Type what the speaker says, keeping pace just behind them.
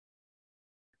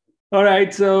All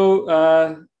right,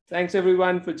 so thanks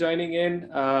everyone for joining in.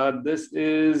 This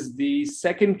is the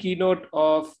second keynote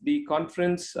of the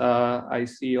conference. I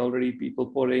see already people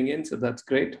pouring in, so that's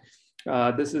great.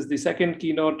 This is the second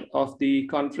keynote of the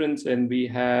conference, and we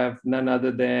have none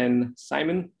other than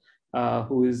Simon,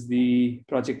 who is the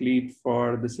project lead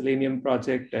for the Selenium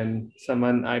project, and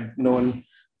someone I've known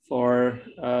for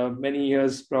many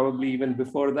years, probably even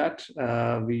before that.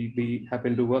 We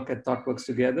happen to work at ThoughtWorks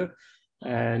together.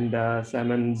 And I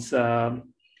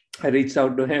reached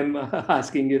out to him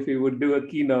asking if he would do a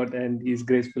keynote, and he's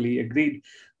gracefully agreed.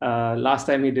 Last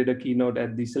time he did a keynote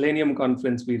at the Selenium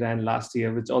conference we ran last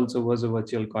year, which also was a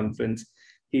virtual conference.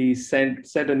 He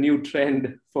set a new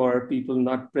trend for people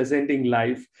not presenting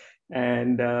live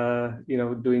and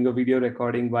doing a video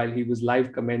recording while he was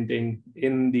live commenting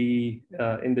in the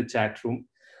chat room.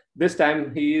 This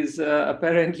time he's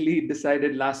apparently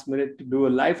decided last minute to do a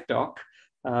live talk.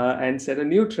 And set a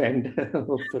new trend,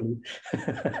 hopefully.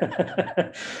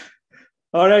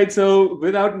 All right, so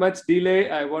without much delay,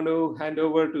 I want to hand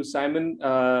over to Simon.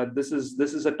 This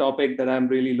is a topic that I'm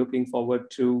really looking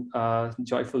forward to,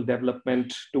 joyful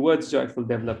development, towards joyful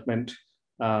development,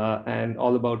 and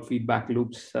all about feedback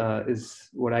loops is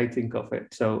what I think of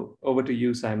it. So over to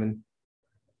you, Simon.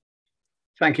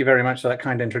 Thank you very much for that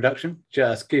kind introduction.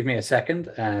 Just give me a second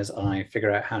as I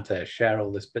figure out how to share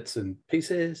all these bits and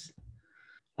pieces.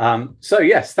 So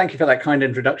yes, thank you for that kind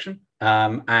introduction.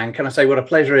 And can I say what a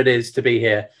pleasure it is to be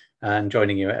here and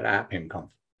joining you at Appium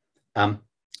Conf. I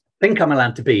think I'm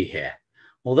allowed to be here.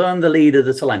 Although I'm the lead of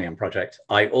the Selenium project,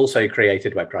 I also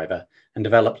created WebDriver and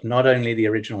developed not only the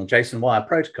original JSON wire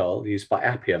protocol used by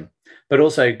Appium, but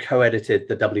also co-edited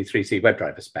the W3C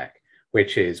WebDriver spec,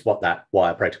 which is what that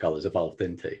wire protocol has evolved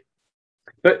into.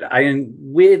 But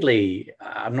weirdly,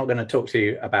 I'm not going to talk to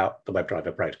you about the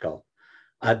WebDriver protocol.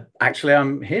 Actually,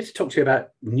 I'm here to talk to you about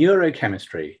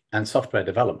neurochemistry and software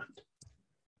development.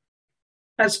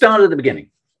 Let's start at the beginning.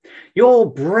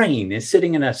 Your brain is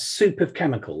sitting in a soup of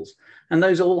chemicals, and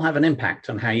those all have an impact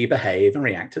on how you behave and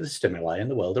react to the stimuli in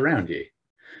the world around you.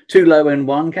 Too low in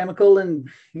one chemical and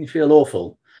you feel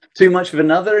awful. Too much of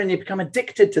another and you become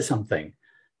addicted to something.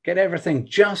 Get everything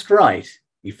just right,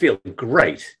 you feel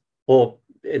great, or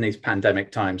in these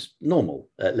pandemic times, normal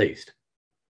at least.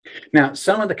 Now,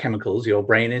 some of the chemicals your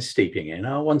brain is steeping in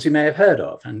are ones you may have heard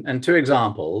of, and two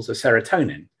examples are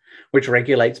serotonin, which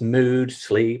regulates mood,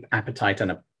 sleep, appetite,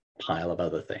 and a pile of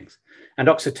other things, and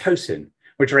oxytocin,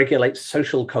 which regulates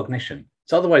social cognition.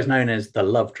 It's otherwise known as the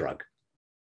love drug.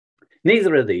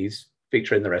 Neither of these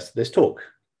feature in the rest of this talk.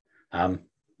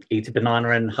 Eat a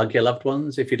banana and hug your loved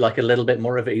ones. If you'd like a little bit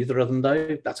more of either of them,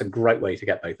 though, that's a great way to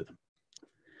get both of them.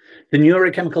 The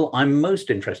neurochemical I'm most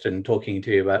interested in talking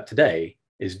to you about today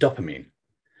is dopamine.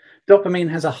 Dopamine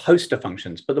has a host of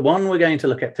functions, but the one we're going to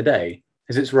look at today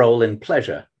is its role in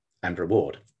pleasure and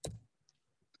reward.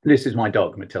 This is my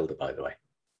dog, Matilda, by the way.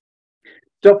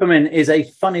 Dopamine is a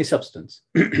funny substance.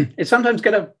 It sometimes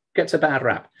gets a bad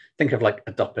rap. Think of like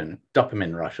a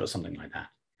dopamine rush or something like that.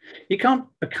 You can't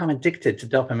become addicted to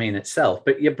dopamine itself,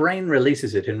 but your brain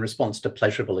releases it in response to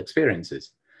pleasurable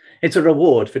experiences. It's a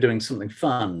reward for doing something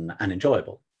fun and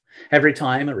enjoyable. Every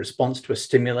time a response to a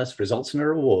stimulus results in a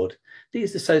reward,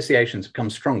 these associations become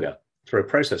stronger through a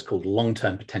process called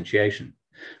long-term potentiation,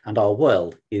 and our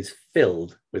world is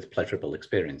filled with pleasurable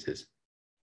experiences.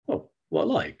 Well, what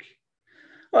like?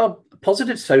 Well,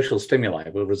 positive social stimuli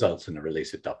will result in a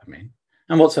release of dopamine.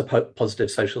 And what's a positive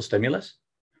social stimulus?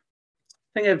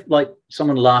 Think of like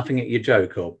someone laughing at your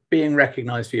joke, or being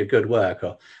recognized for your good work,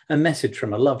 or a message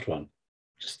from a loved one.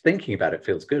 Just thinking about it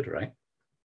feels good, right?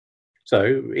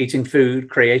 So eating food,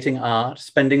 creating art,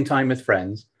 spending time with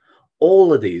friends,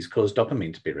 all of these cause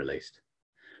dopamine to be released.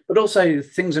 But also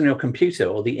things on your computer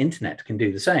or the internet can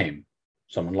do the same.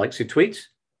 Someone likes your tweet,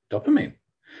 dopamine.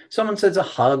 Someone sends a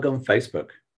hug on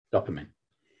Facebook, dopamine.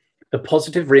 The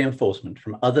positive reinforcement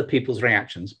from other people's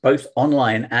reactions, both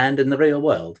online and in the real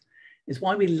world, is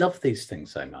why we love these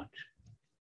things so much.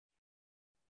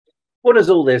 What does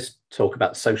all this talk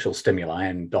about social stimuli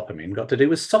and dopamine got to do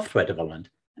with software development?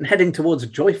 And heading towards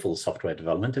joyful software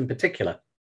development in particular?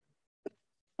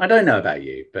 I don't know about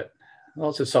you, but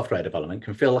lots of software development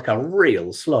can feel like a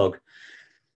real slog.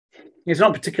 It's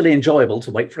not particularly enjoyable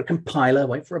to wait for a compiler,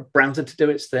 wait for a browser to do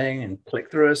its thing, and click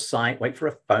through a site, wait for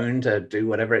a phone to do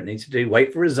whatever it needs to do,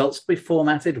 wait for results to be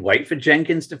formatted, wait for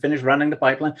Jenkins to finish running the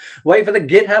pipeline, wait for the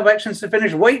GitHub actions to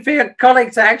finish, wait for your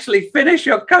colleague to actually finish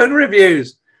your code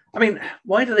reviews. I mean,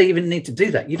 why do they even need to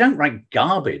do that? You don't write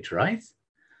garbage, right?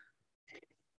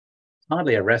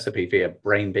 Hardly a recipe for your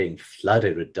brain being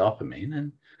flooded with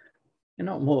dopamine. And You're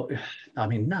not more, I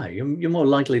mean, no, you're more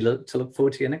likely to look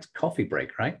forward to your next coffee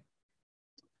break, right?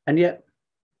 And yet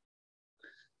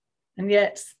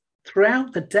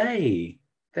throughout the day,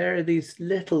 there are these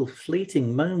little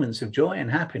fleeting moments of joy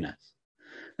and happiness.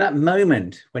 That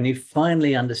moment when you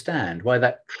finally understand why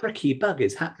that tricky bug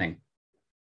is happening.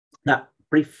 That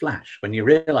brief flash when you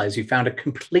realize you found a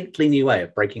completely new way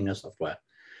of breaking your software.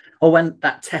 Or when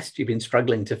that test you've been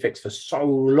struggling to fix for so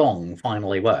long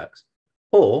finally works.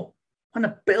 Or when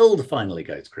a build finally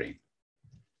goes green.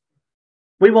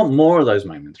 We want more of those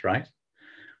moments, right?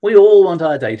 We all want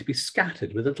our day to be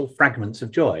scattered with little fragments of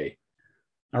joy.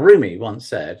 Now, Rumi once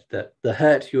said that the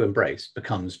hurt you embrace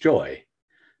becomes joy.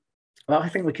 Well, I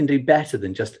think we can do better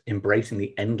than just embracing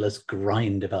the endless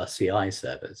grind of our CI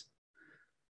servers.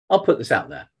 I'll put this out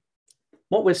there.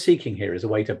 What we're seeking here is a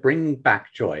way to bring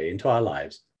back joy into our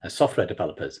lives as software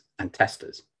developers and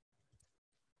testers.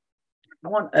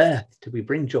 How on earth do we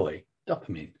bring joy,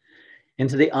 dopamine,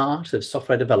 into the art of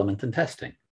software development and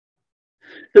testing?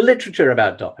 The literature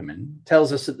about dopamine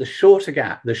tells us that the shorter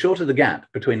the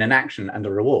gap between an action and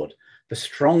a reward, the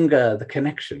stronger the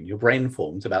connection your brain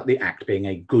forms about the act being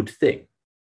a good thing.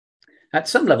 At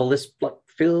some level, this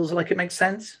feels like it makes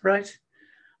sense, right?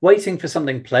 Waiting for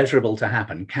something pleasurable to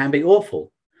happen can be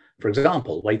awful. For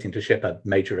example, waiting to ship a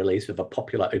major release of a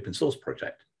popular open source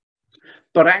project.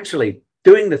 But actually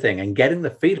doing the thing and getting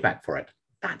the feedback for it,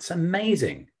 that's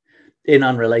amazing. In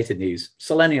unrelated news,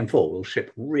 Selenium 4 will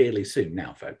ship really soon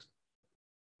now, folks.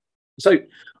 So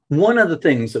one of the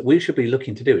things that we should be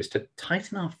looking to do is to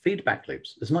tighten our feedback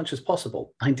loops as much as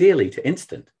possible, ideally to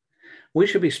instant. We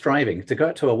should be striving to go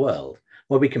out to a world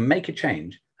where we can make a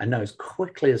change and know as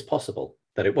quickly as possible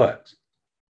that it works.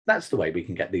 That's the way we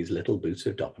can get these little boosts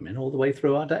of dopamine all the way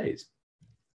through our days.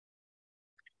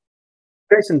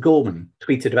 Jason Gorman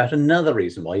tweeted about another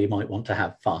reason why you might want to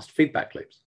have fast feedback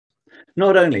loops.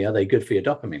 Not only are they good for your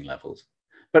dopamine levels,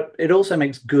 but it also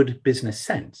makes good business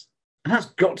sense. And that's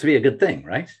got to be a good thing,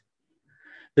 right?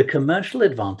 The commercial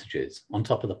advantages on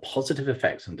top of the positive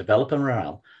effects on developer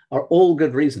morale are all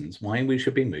good reasons why we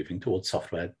should be moving towards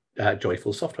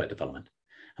joyful software development.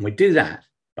 And we do that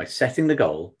by setting the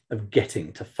goal of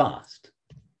getting to fast.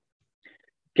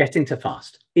 Getting to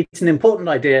fast. It's an important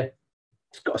idea.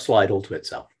 It's got a slide all to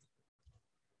itself.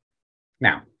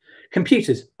 Now,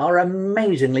 computers are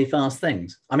amazingly fast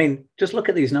things. I mean, just look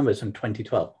at these numbers from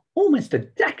 2012, almost a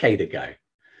decade ago.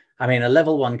 I mean, a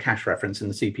level 1 cache reference in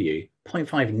the CPU,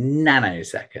 0.5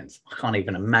 nanoseconds. I can't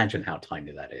even imagine how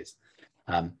tiny that is.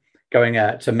 Going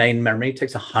to main memory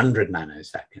takes 100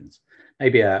 nanoseconds.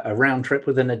 Maybe a round trip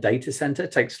within a data center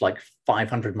takes like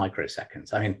 500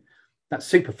 microseconds. I mean, that's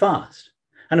super fast.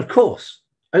 And of course,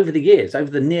 over the years, over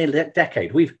the near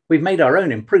decade, we've made our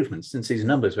own improvements since these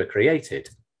numbers were created.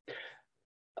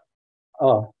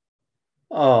 Oh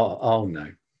no.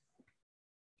 And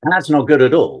that's not good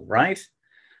at all, right?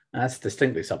 That's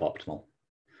distinctly suboptimal.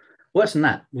 Worse than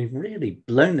that, we've really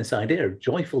blown this idea of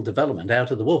joyful development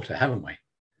out of the water, haven't we?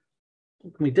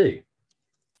 What can we do?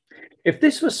 If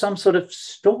this was some sort of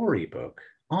storybook,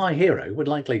 our hero would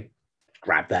likely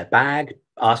grab their bag,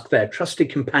 ask their trusty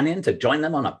companion to join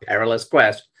them on a perilous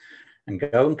quest, and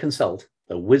go and consult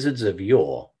the wizards of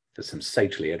yore for some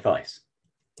sagely advice.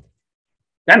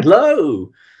 And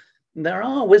lo, there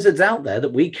are wizards out there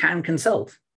that we can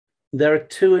consult. There are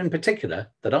two in particular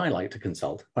that I like to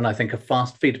consult when I think of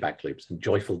fast feedback loops and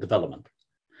joyful development.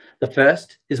 The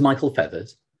first is Michael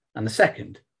Feathers, and the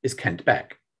second is Kent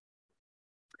Beck.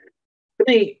 For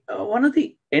me, one of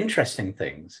the interesting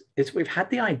things is we've had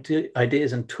the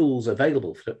ideas and tools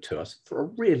available to us for a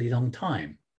really long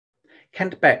time.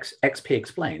 Kent Beck's XP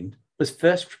Explained was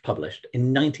first published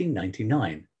in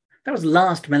 1999. That was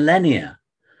last millennia.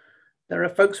 There are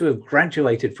folks who have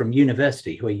graduated from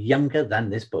university who are younger than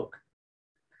this book.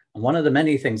 And one of the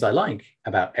many things I like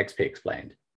about XP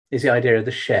Explained is the idea of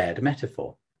the shared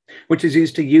metaphor, which is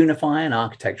used to unify an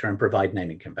architecture and provide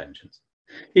naming conventions.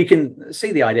 You can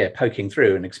see the idea poking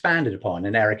through and expanded upon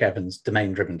in Eric Evans'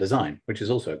 Domain-Driven Design, which is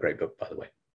also a great book, by the way.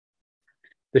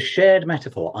 The shared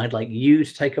metaphor I'd like you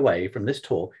to take away from this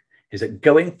talk is that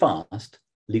going fast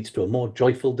leads to a more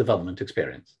joyful development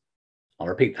experience. I'll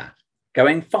repeat that.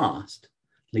 Going fast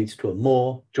leads to a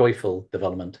more joyful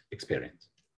development experience.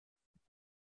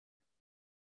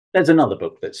 There's another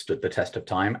book that stood the test of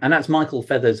time, and that's Michael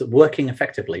Feathers' Working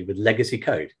Effectively with Legacy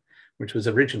Code, which was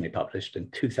originally published in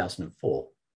 2004.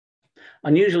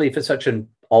 Unusually for such an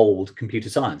old computer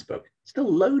science book,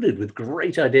 still loaded with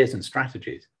great ideas and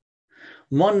strategies.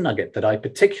 One nugget that I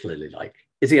particularly like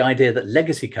is the idea that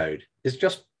legacy code is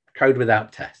just code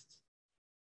without tests.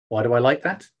 Why do I like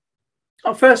that?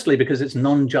 Oh, firstly, because it's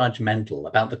non-judgmental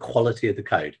about the quality of the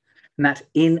code, and that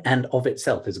in and of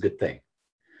itself is a good thing.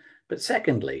 But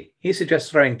secondly, he suggests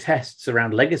throwing tests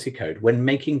around legacy code when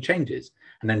making changes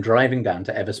and then driving down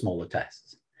to ever smaller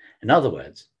tests. In other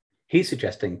words, he's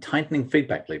suggesting tightening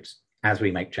feedback loops as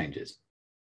we make changes.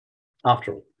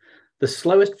 After all, the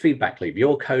slowest feedback loop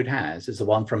your code has is the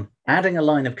one from adding a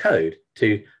line of code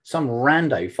to some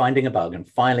rando finding a bug and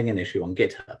filing an issue on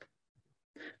GitHub.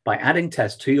 By adding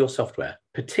tests to your software,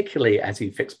 particularly as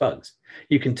you fix bugs,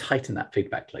 you can tighten that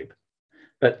feedback loop.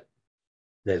 But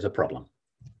there's a problem.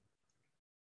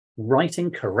 Writing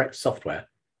correct software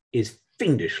is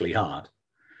fiendishly hard.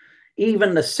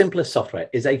 Even the simplest software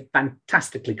is a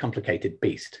fantastically complicated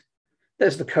beast.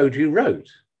 There's the code you wrote.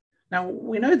 Now,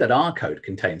 we know that our code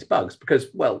contains bugs because,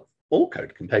 well, all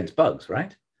code contains bugs,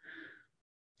 right?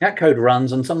 That code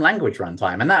runs on some language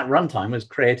runtime, and that runtime was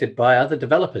created by other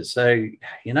developers. So,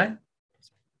 you know,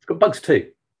 it's got bugs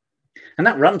too. And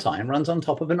that runtime runs on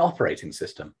top of an operating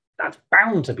system. That's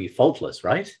bound to be faultless,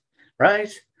 right?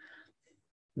 Right?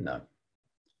 No.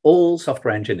 All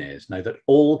software engineers know that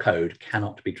all code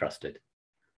cannot be trusted.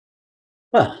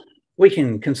 Well, we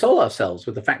can console ourselves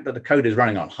with the fact that the code is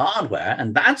running on hardware,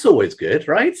 and that's always good,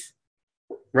 right?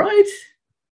 Right?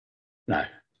 No.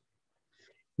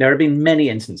 There have been many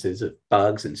instances of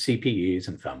bugs in CPUs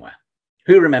and firmware.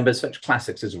 Who remembers such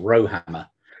classics as Rowhammer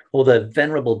or the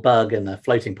venerable bug in the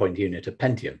floating point unit of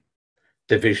Pentium?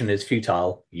 Division is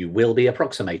futile, you will be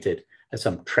approximated, as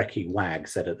some Trekkie wag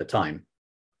said at the time.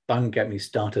 Don't get me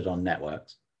started on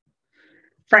networks.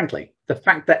 Frankly, the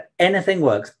fact that anything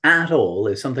works at all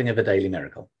is something of a daily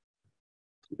miracle.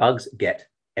 Bugs get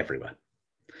everywhere.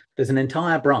 There's an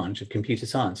entire branch of computer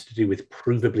science to do with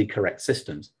provably correct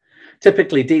systems,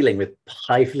 typically dealing with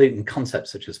highfalutin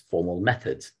concepts such as formal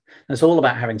methods. And it's all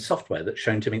about having software that's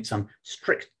shown to meet some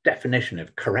strict definition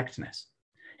of correctness.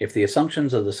 If the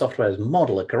assumptions of the software's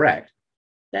model are correct,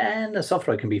 then the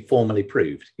software can be formally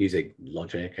proved using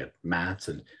logic and maths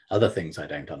and other things I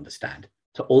don't understand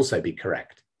to also be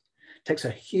correct. It takes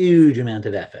a huge amount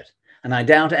of effort. And I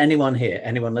doubt anyone here,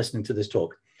 anyone listening to this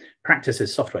talk,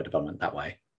 practices software development that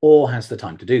way or has the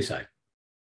time to do so.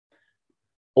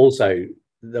 Also,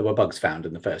 there were bugs found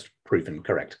in the first proven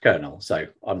correct kernel, so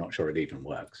I'm not sure it even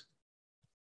works.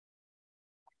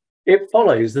 It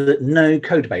follows that no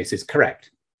code base is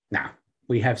correct. Now,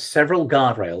 we have several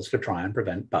guardrails to try and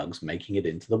prevent bugs making it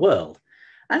into the world.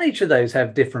 And each of those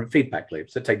have different feedback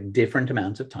loops that take different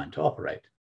amounts of time to operate.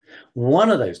 One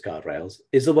of those guardrails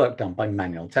is the work done by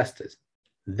manual testers.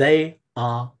 They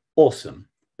are awesome,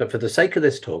 but for the sake of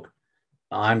this talk,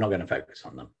 I'm not going to focus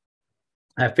on them.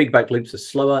 Our feedback loops are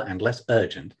slower and less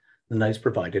urgent than those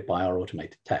provided by our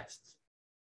automated tests.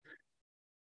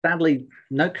 Sadly,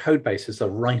 no code base has the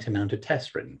right amount of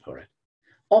tests written for it.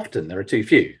 Often there are too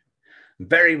few.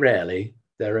 Very rarely,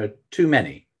 there are too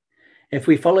many. If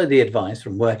we follow the advice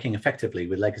from working effectively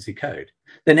with legacy code,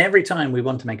 then every time we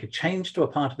want to make a change to a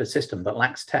part of a system that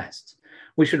lacks tests,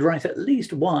 we should write at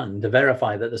least one to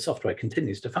verify that the software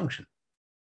continues to function.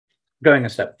 Going a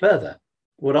step further,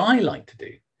 what I like to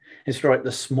do is to write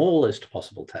the smallest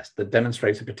possible test that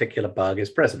demonstrates a particular bug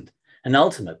is present, and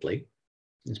ultimately,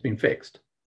 it's been fixed.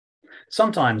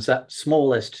 Sometimes that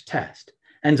smallest test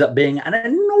ends up being an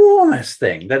enormous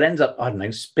thing that ends up, I don't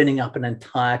know, spinning up an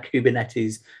entire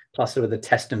Kubernetes cluster with a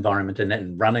test environment in it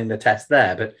and running the test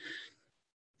there. But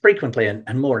frequently,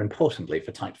 and more importantly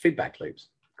for tight feedback loops,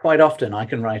 quite often I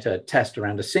can write a test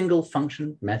around a single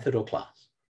function, method, or class.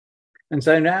 And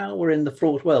so now we're in the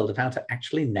fraught world of how to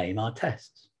actually name our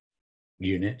tests.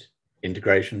 Unit,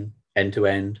 integration,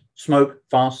 end-to-end, smoke,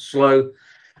 fast, slow.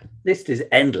 List is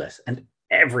endless and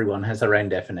everyone has their own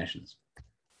definitions.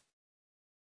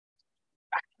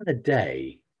 Back in the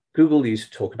day, Google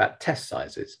used to talk about test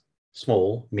sizes,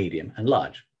 small, medium, and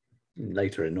large,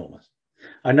 later enormous.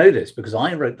 I know this because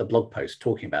I wrote the blog post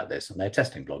talking about this on their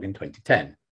testing blog in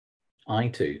 2010. I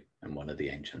too am one of the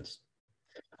ancients.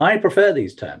 I prefer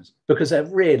these terms because they're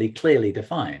really clearly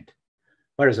defined,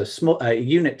 whereas a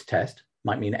unit test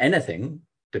might mean anything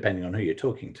depending on who you're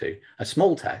talking to. A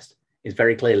small test is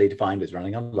very clearly defined as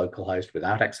running on localhost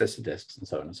without access to disks and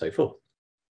so on and so forth.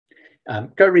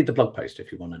 Go read the blog post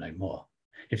if you want to know more.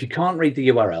 If you can't read the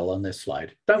URL on this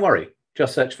slide, don't worry.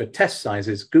 Just search for test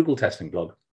sizes Google testing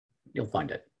blog. You'll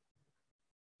find it.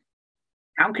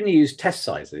 How can you use test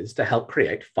sizes to help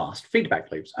create fast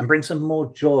feedback loops and bring some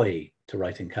more joy to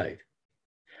writing code?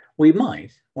 We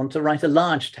might want to write a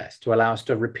large test to allow us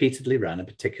to repeatedly run a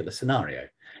particular scenario,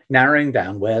 narrowing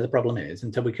down where the problem is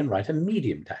until we can write a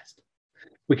medium test.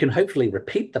 We can hopefully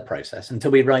repeat the process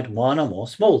until we write one or more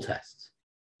small tests.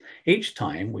 Each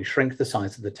time we shrink the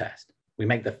size of the test, We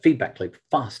make the feedback loop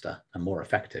faster and more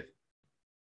effective.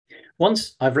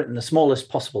 Once I've written the smallest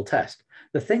possible test,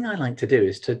 the thing I like to do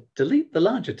is to delete the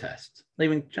larger tests,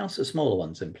 leaving just the smaller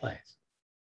ones in place.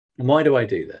 And why do I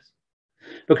do this?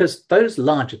 Because those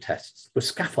larger tests were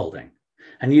scaffolding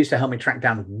and used to help me track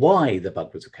down why the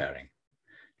bug was occurring.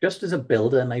 Just as a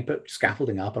builder may put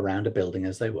scaffolding up around a building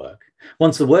as they work,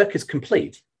 once the work is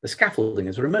complete, the scaffolding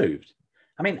is removed.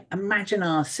 I mean, imagine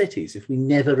our cities if we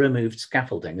never removed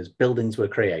scaffolding as buildings were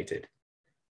created.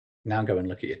 Now go and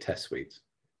look at your test suites.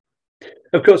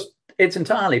 Of course, it's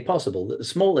entirely possible that the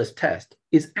smallest test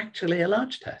is actually a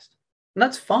large test, and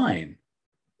that's fine,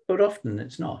 but often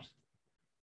it's not.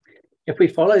 If we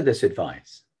follow this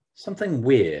advice, something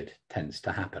weird tends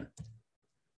to happen.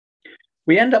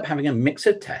 We end up having a mix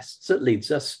of tests that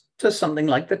leads us to something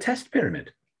like the test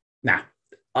pyramid. Now,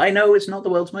 I know it's not the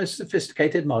world's most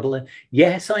sophisticated model, and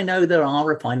yes, I know there are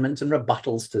refinements and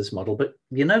rebuttals to this model, but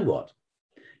you know what?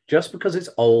 Just because it's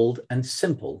old and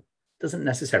simple doesn't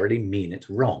necessarily mean it's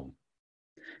wrong.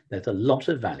 There's a lot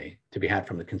of value to be had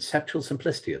from the conceptual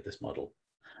simplicity of this model.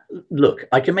 Look,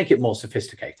 I can make it more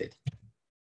sophisticated.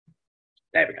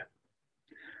 There we go.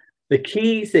 The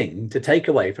key thing to take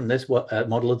away from this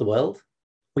model of the world,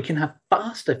 we can have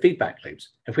faster feedback loops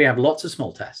if we have lots of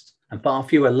small tests and far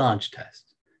fewer large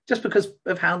tests, just because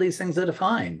of how these things are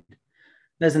defined.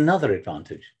 There's another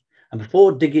advantage. And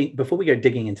before we go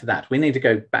digging into that, we need to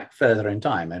go back further in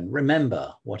time and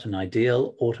remember what an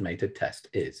ideal automated test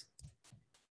is.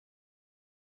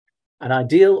 An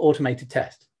ideal automated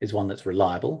test is one that's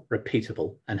reliable,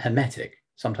 repeatable, and hermetic,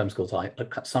 sometimes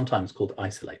called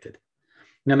isolated,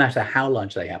 no matter how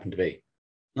large they happen to be.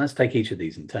 Let's take each of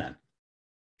these in turn.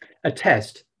 A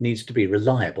test needs to be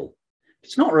reliable. If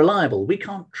it's not reliable, we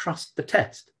can't trust the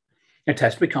test. A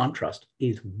test we can't trust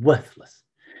is worthless.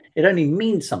 It only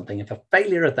means something if a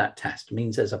failure of that test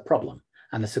means there's a problem,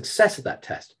 and the success of that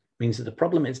test means that the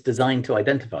problem it's designed to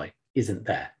identify isn't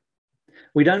there.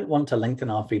 We don't want to lengthen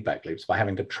our feedback loops by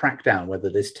having to track down whether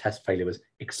this test failure was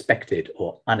expected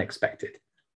or unexpected.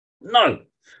 No,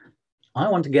 I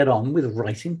want to get on with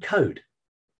writing code.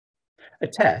 A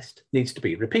test needs to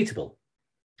be repeatable.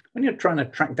 When you're trying to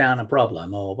track down a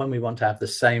problem, or when we want to have the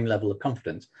same level of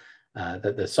confidence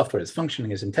that the software is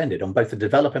functioning as intended on both the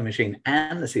developer machine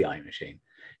and the CI machine,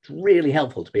 it's really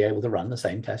helpful to be able to run the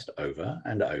same test over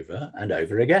and over and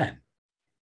over again.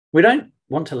 We don't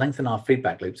want to lengthen our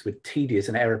feedback loops with tedious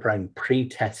and error-prone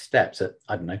pre-test steps that,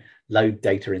 I don't know, load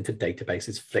data into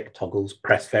databases, flick toggles,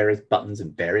 press various buttons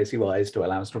and various UIs to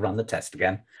allow us to run the test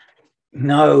again.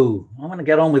 No, I want to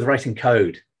get on with writing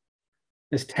code.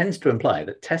 This tends to imply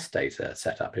that test data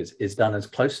setup is done as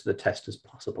close to the test as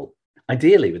possible,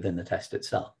 ideally within the test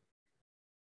itself.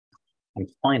 And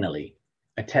finally,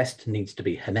 a test needs to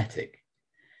be hermetic.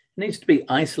 It needs to be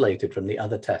isolated from the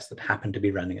other tests that happen to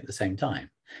be running at the same time,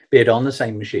 be it on the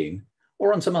same machine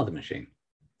or on some other machine.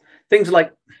 Things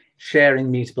like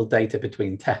sharing mutable data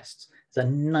between tests is a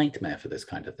nightmare for this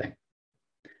kind of thing.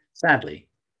 Sadly,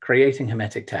 creating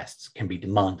hermetic tests can be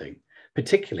demanding,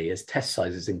 particularly as test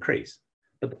sizes increase.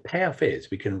 But the payoff is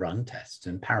we can run tests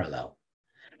in parallel.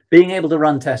 Being able to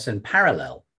run tests in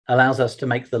parallel allows us to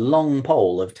make the long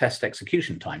pole of test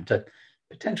execution time to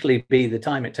potentially be the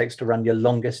time it takes to run your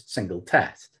longest single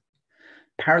test.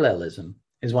 Parallelism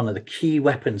is one of the key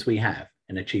weapons we have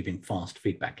in achieving fast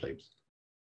feedback loops.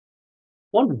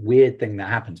 One weird thing that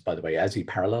happens, by the way, as you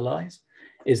parallelize,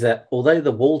 is that although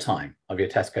the wall time of your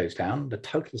test goes down, the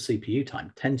total CPU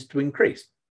time tends to increase.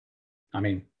 I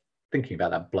mean, thinking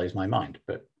about that blows my mind,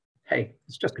 but hey,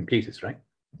 it's just computers, right?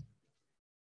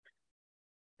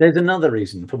 There's another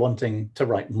reason for wanting to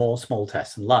write more small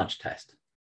tests and large tests,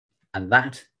 and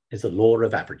that is the law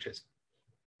of averages.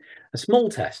 A small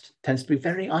test tends to be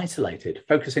very isolated,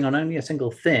 focusing on only a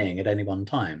single thing at any one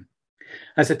time.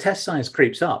 As the test size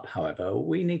creeps up, however,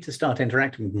 we need to start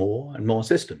interacting with more and more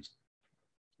systems.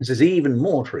 This is even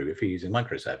more true if you're using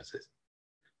microservices.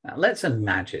 Now, let's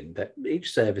imagine that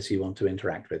each service you want to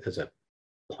interact with has a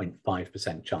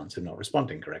 0.5% chance of not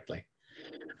responding correctly.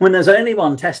 When there's only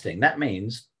one testing, that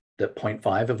means that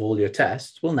 0.5 of all your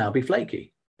tests will now be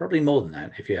flaky. Probably more than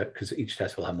that, because each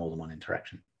test will have more than one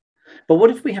interaction. But what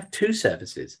if we have two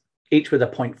services, each with a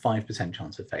 0.5%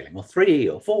 chance of failing, or 3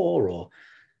 or 4, or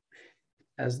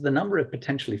as the number of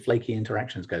potentially flaky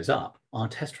interactions goes up, our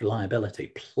test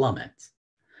reliability plummets.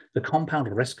 The compound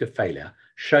risk of failure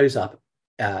shoots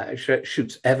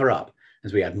ever up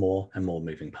as we add more and more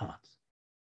moving parts.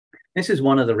 This is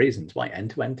one of the reasons why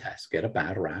end-to-end tests get a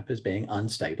bad rap as being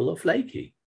unstable or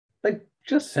flaky. They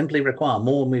just simply require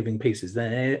more moving pieces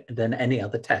than any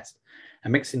other test,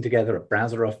 and mixing together a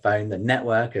browser or phone, the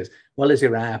network, as well as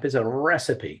your app, is a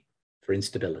recipe for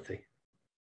instability.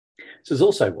 This is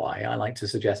also why I like to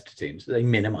suggest to teams that they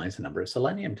minimize the number of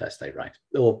Selenium tests they write,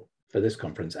 or for this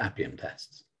conference, Appium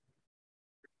tests.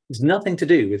 It's nothing to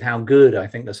do with how good I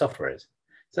think the software is.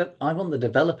 So I want the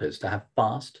developers to have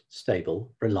fast,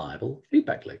 stable, reliable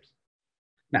feedback loops.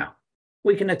 Now,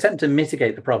 we can attempt to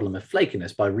mitigate the problem of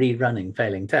flakiness by rerunning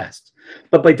failing tests,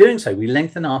 but by doing so, we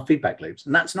lengthen our feedback loops,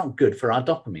 and that's not good for our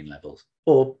dopamine levels,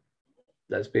 or,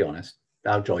 let's be honest,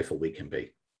 how joyful we can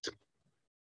be.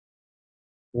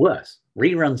 Worse,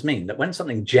 reruns mean that when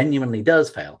something genuinely does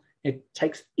fail, it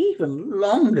takes even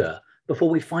longer before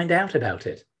we find out about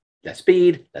it. Less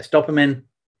speed, less dopamine,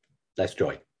 less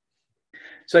joy.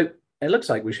 So it looks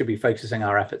like we should be focusing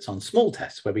our efforts on small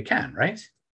tests where we can, right?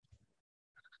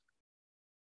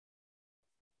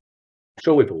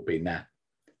 Sure, we've all been there.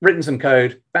 Written some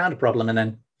code, found a problem, and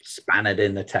then spanned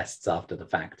in the tests after the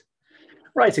fact.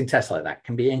 Writing tests like that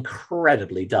can be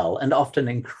incredibly dull and often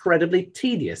incredibly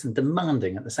tedious and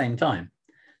demanding at the same time.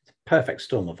 It's a perfect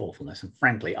storm of awfulness, and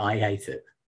frankly, I hate it.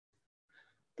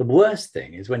 The worst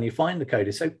thing is when you find the code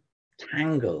is so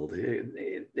tangled,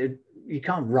 you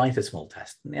can't write a small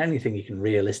test. And the only thing you can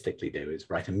realistically do is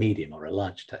write a medium or a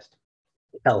large test.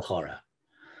 Hell horror.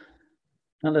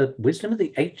 Now, the wisdom of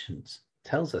the ancients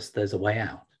tells us there's a way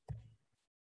out.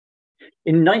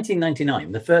 In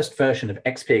 1999, the first version of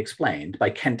XP Explained by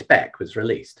Kent Beck was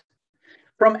released.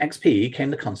 From XP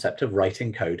came the concept of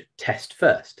writing code test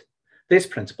first. This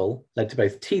principle led to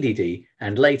both TDD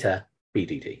and later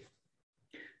BDD.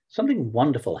 Something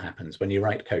wonderful happens when you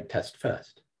write code test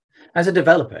first. As a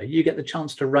developer, you get the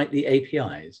chance to write the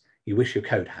APIs you wish your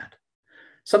code had.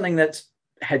 Something that's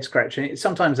head scratching.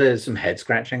 Sometimes there's some head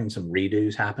scratching and some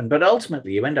redos happen, but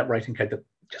ultimately you end up writing code that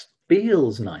just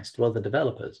feels nice to other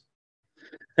developers.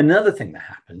 Another thing that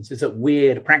happens is that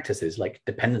weird practices like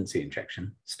dependency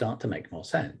injection start to make more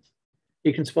sense.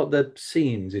 You can spot the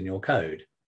seams in your code.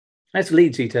 This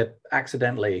leads you to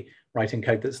accidentally writing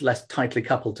code that's less tightly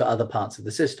coupled to other parts of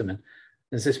the system, and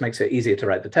this makes it easier to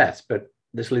write the test, but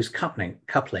this loose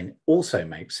coupling also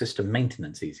makes system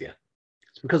maintenance easier.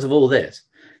 It's because of all this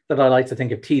that I like to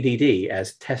think of TDD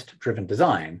as test-driven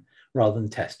design rather than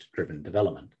test-driven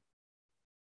development.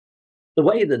 The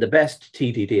way that the best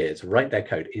TDDers write their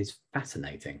code is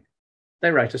fascinating.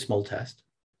 They write a small test,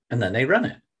 and then they run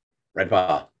it. Red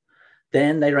bar.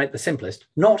 Then they write the simplest,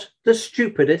 not the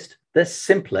stupidest, the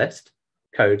simplest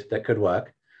code that could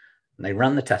work, and they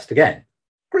run the test again.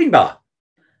 Green bar.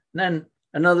 And then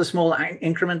another small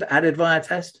increment added via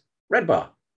test. Red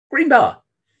bar. Green bar.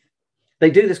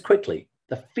 They do this quickly.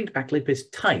 The feedback loop is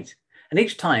tight, and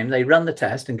each time they run the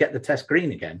test and get the test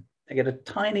green again, they get a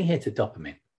tiny hit of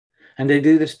dopamine. And they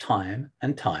do this time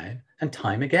and time and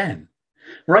time again.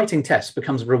 Writing tests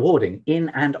becomes rewarding in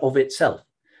and of itself,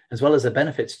 as well as the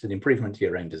benefits to the improvement to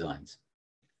your own designs.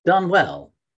 Done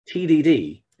well,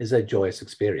 TDD is a joyous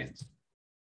experience.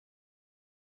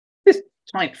 This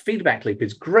tight feedback loop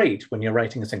is great when you're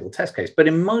writing a single test case, but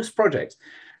in most projects,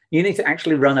 you need to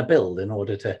actually run a build in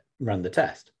order to run the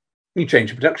test. You change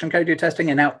the production code you're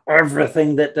testing, and now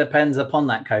everything that depends upon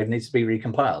that code needs to be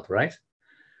recompiled, right?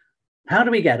 How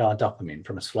do we get our dopamine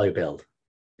from a slow build?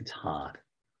 It's hard.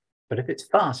 But if it's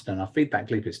fast and our feedback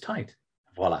loop is tight,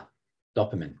 voila,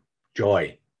 dopamine,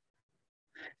 joy.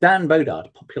 Dan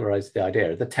Bodard popularized the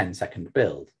idea of the 10-second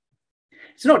build.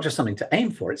 It's not just something to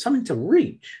aim for, it's something to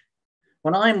reach.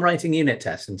 When I'm writing unit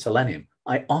tests in Selenium,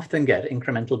 I often get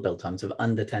incremental build times of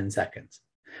under 10 seconds.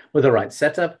 With the right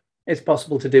setup, it's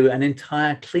possible to do an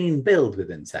entire clean build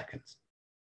within seconds.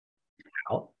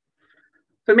 How?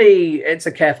 For me, it's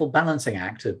a careful balancing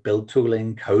act of build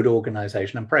tooling, code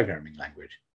organization, and programming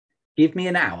language. Give me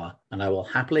an hour, and I will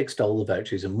happily extol the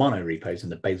virtues of mono repos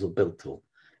and the Bazel build tool.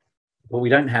 But we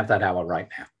don't have that hour right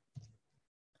now.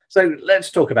 So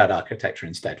let's talk about architecture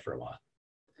instead for a while.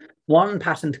 One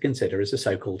pattern to consider is the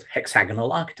so-called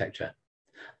hexagonal architecture.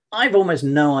 I've almost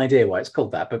no idea why it's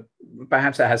called that, but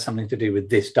perhaps it has something to do with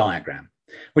this diagram,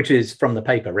 which is from the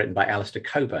paper written by Alistair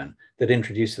Coburn that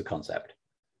introduced the concept.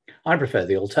 I prefer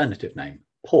the alternative name,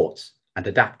 ports and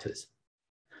adapters.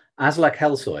 Aslak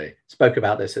Helsoy spoke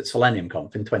about this at Selenium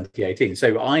Conf in 2018,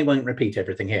 so I won't repeat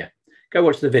everything here. Go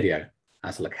watch the video,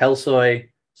 Aslak Helsoy,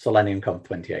 Selenium Conf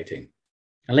 2018.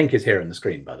 A link is here on the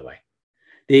screen, by the way.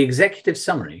 The executive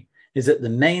summary is that the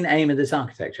main aim of this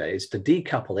architecture is to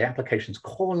decouple the application's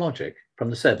core logic from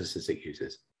the services it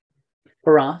uses.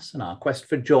 For us and our quest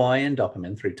for joy and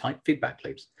dopamine through tight feedback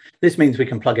loops, this means we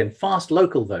can plug in fast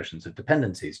local versions of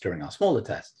dependencies during our smaller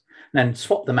tests, and then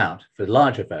swap them out for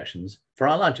larger versions for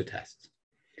our larger tests.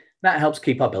 That helps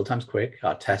keep our build times quick,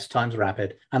 our test times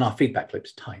rapid, and our feedback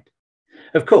loops tight.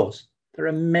 Of course, there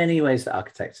are many ways to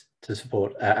architect to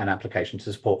support an application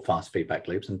to support fast feedback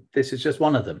loops, and this is just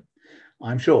one of them.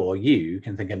 I'm sure you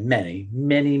can think of many,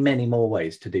 many, many more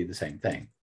ways to do the same thing.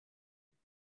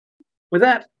 With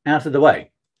that out of the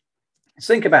way, let's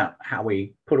think about how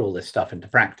we put all this stuff into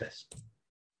practice.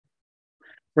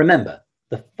 Remember,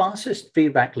 the fastest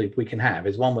feedback loop we can have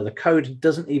is one where the code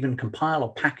doesn't even compile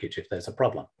or package if there's a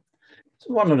problem.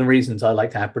 So one of the reasons I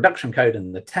like to have production code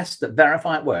and the tests that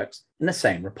verify it works in the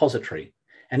same repository.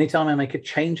 Anytime I make a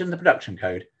change in the production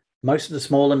code, most of the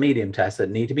small and medium tests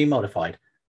that need to be modified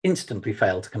instantly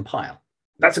fail to compile.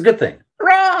 That's a good thing.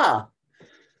 Hurrah!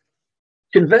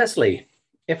 Conversely,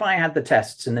 if I had the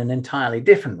tests in an entirely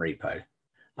different repo,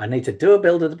 I need to do a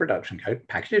build of the production code,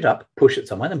 package it up, push it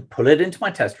somewhere, then pull it into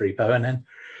my test repo, and then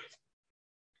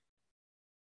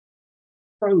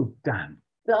so damn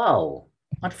dull.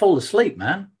 I'd fall asleep,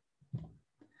 man.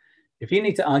 If you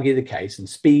need to argue the case and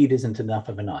speed isn't enough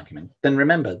of an argument, then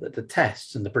remember that the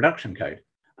tests and the production code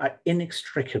are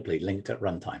inextricably linked at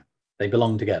runtime. They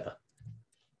belong together.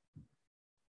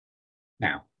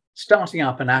 Now, starting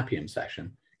up an Appium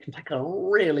session can take a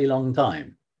really long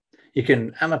time. You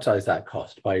can amortize that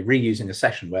cost by reusing a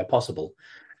session where possible,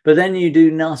 but then you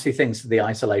do nasty things to the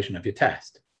isolation of your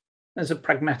test. There's a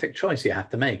pragmatic choice you have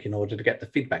to make in order to get the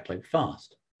feedback loop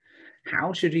fast.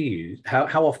 How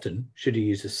often should you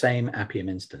use the same Appium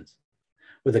instance?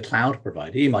 With a cloud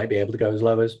provider, you might be able to go as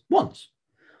low as once.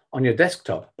 On your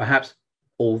desktop, perhaps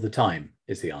all the time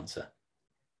is the answer.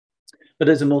 But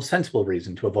there's a more sensible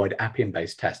reason to avoid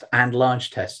Appium-based tests and large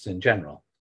tests in general.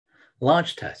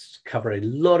 Large tests cover a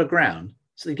lot of ground,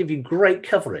 so they give you great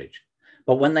coverage,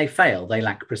 but when they fail, they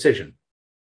lack precision.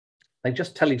 They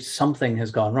just tell you something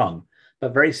has gone wrong,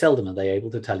 but very seldom are they able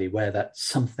to tell you where that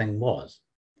something was.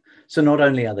 So not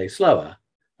only are they slower,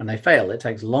 when they fail, it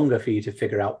takes longer for you to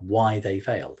figure out why they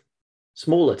failed.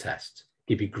 Smaller tests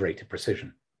give you greater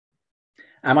precision.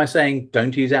 Am I saying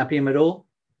don't use Appium at all?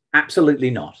 Absolutely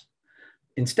not.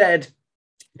 Instead,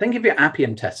 think of your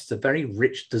Appium tests as a very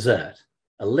rich dessert.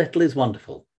 A little is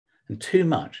wonderful, and too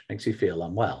much makes you feel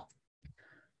unwell.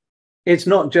 It's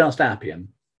not just Appium.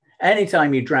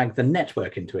 Anytime you drag the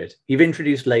network into it, you've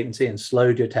introduced latency and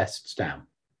slowed your tests down.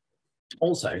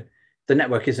 Also, the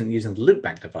network isn't using the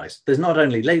loopback device. There's not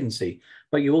only latency,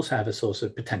 but you also have a source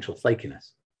of potential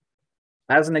flakiness.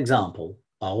 As an example,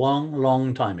 a long,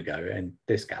 long time ago in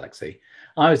this galaxy,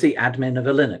 I was the admin of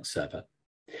a Linux server.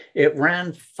 It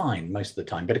ran fine most of the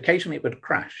time, but occasionally it would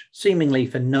crash, seemingly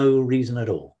for no reason at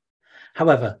all.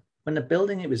 However, when the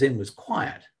building it was in was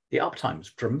quiet, the uptime was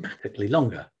dramatically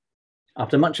longer.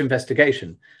 After much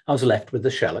investigation, I was left with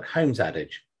the Sherlock Holmes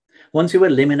adage. Once you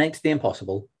eliminate the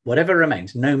impossible, whatever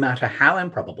remains, no matter how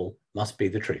improbable, must be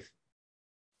the truth.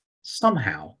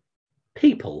 Somehow,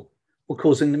 people were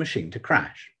causing the machine to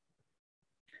crash.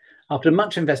 After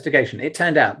much investigation, it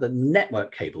turned out that the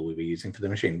network cable we were using for the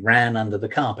machine ran under the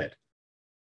carpet.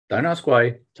 Don't ask why.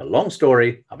 It's a long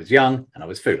story. I was young and I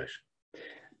was foolish.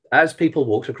 As people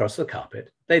walked across the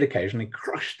carpet, they'd occasionally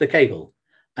crush the cable,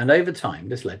 and over time,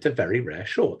 this led to very rare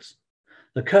shorts.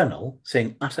 The colonel,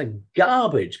 seeing utter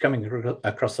garbage coming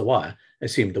across the wire,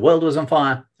 assumed the world was on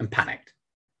fire and panicked.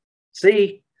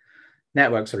 See,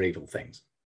 networks are evil things.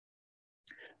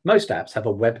 Most apps have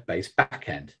a web-based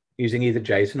backend, using either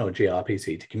JSON or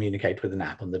gRPC to communicate with an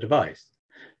app on the device.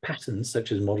 Patterns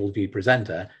such as model view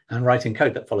presenter and writing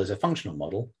code that follows a functional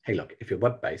model, hey look, if you're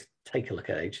web-based, take a look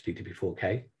at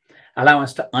HTTP4K, allow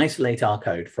us to isolate our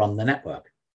code from the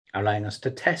network, allowing us to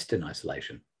test in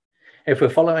isolation. If we're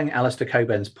following Alistair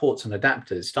Coburn's ports and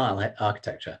adapters style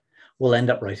architecture, we'll end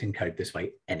up writing code this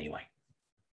way anyway.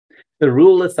 The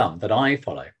rule of thumb that I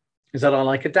follow is that I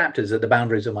like adapters at the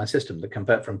boundaries of my system that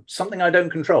convert from something I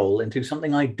don't control into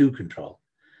something I do control.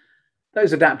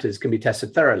 Those adapters can be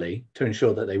tested thoroughly to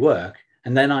ensure that they work,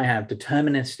 and then I have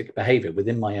deterministic behavior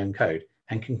within my own code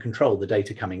and can control the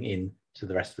data coming in to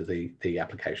the rest of the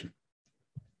application.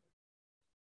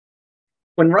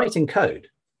 When writing code,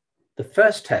 the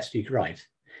first test you write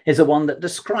is the one that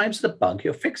describes the bug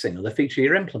you're fixing or the feature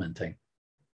you're implementing.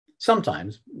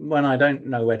 Sometimes, when I don't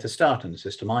know where to start in the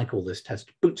system, I call this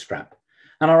test bootstrap,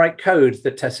 and I write code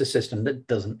that tests a system that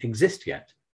doesn't exist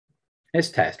yet. This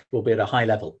test will be at a high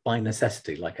level by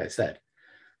necessity, like I said,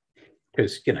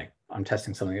 because, I'm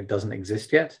testing something that doesn't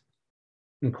exist yet.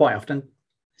 And quite often,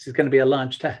 this is going to be a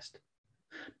large test.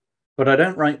 But I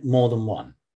don't write more than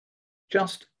one,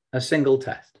 just a single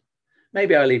test.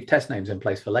 Maybe I leave test names in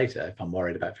place for later if I'm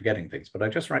worried about forgetting things, but I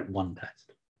just write one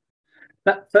test.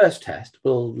 That first test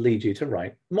will lead you to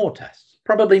write more tests,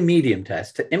 probably medium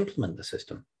tests to implement the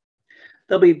system.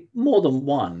 There'll be more than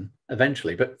one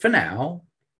eventually, but for now,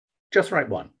 just write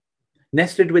one.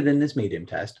 Nested within this medium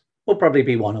test will probably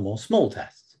be one or more small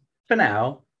tests. For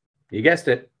now, you guessed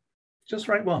it, just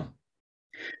write one.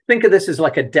 Think of this as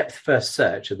like a depth-first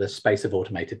search of the space of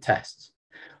automated tests.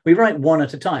 We write one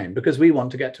at a time because we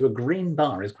want to get to a green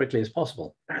bar as quickly as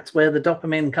possible. That's where the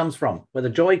dopamine comes from, where the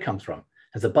joy comes from,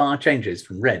 as the bar changes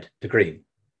from red to green.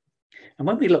 And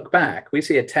when we look back, we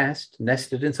see a test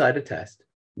nested inside a test,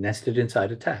 nested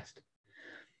inside a test.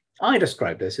 I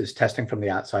describe this as testing from the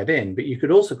outside in, but you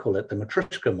could also call it the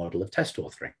Matryoshka model of test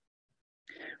authoring.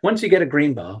 Once you get a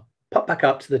green bar, pop back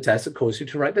up to the test that caused you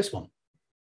to write this one.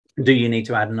 Do you need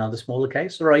to add another smaller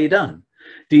case, or are you done?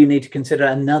 Do you need to consider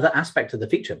another aspect of the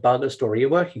feature, bug, or story you're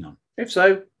working on? If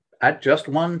so, add just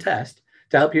one test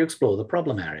to help you explore the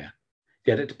problem area.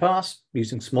 Get it to pass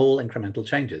using small incremental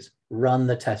changes. Run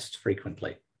the tests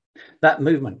frequently. That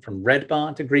movement from red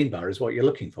bar to green bar is what you're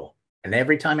looking for. And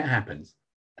every time it happens,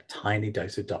 a tiny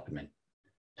dose of dopamine,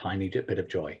 tiny bit of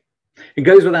joy. It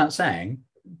goes without saying,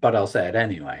 but I'll say it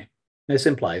anyway. This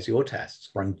implies your tests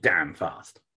run damn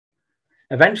fast.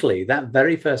 Eventually, that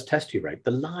very first test you wrote,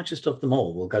 the largest of them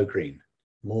all, will go green.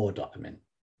 More dopamine.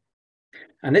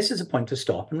 And this is a point to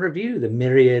stop and review the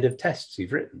myriad of tests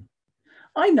you've written.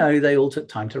 I know they all took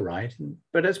time to write,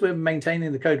 but as we're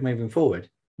maintaining the code moving forward,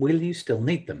 will you still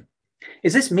need them?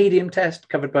 Is this medium test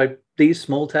covered by these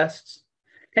small tests?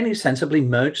 Can you sensibly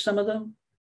merge some of them?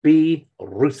 Be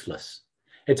ruthless.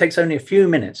 It takes only a few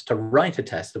minutes to write a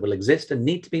test that will exist and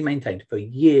need to be maintained for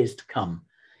years to come.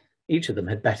 Each of them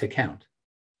had better count.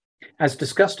 As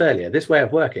discussed earlier, this way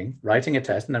of working, writing a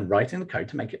test and then writing the code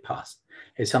to make it pass,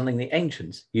 is something the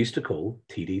ancients used to call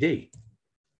TDD.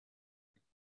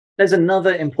 There's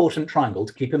another important triangle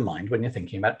to keep in mind when you're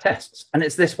thinking about tests, and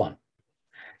it's this one.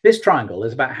 This triangle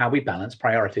is about how we balance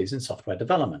priorities in software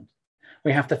development.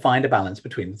 We have to find a balance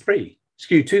between the three.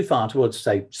 Skew too far towards,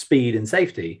 say, speed and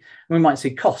safety, and we might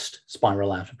see cost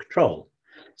spiral out of control.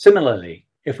 Similarly,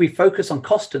 if we focus on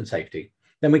cost and safety,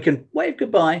 then we can wave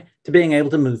goodbye to being able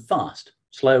to move fast.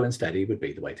 Slow and steady would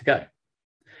be the way to go.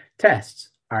 Tests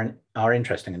are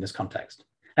interesting in this context.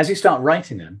 As you start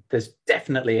writing them, there's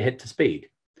definitely a hit to speed.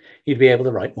 You'd be able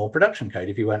to write more production code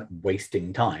if you weren't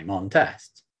wasting time on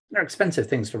tests. They're expensive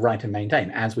things to write and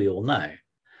maintain, as we all know.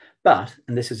 But,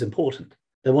 and this is important,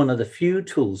 they're one of the few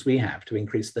tools we have to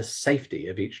increase the safety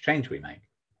of each change we make.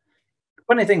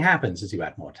 Funny thing happens as you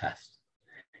add more tests.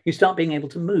 You start being able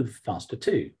to move faster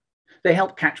too. They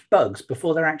help catch bugs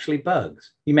before they're actually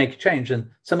bugs. You make a change and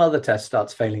some other test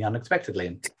starts failing unexpectedly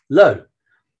and lo,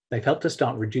 they've helped us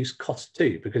start reduce cost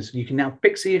too, because you can now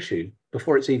fix the issue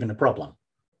before it's even a problem.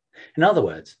 In other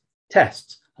words,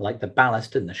 tests are like the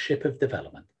ballast in the ship of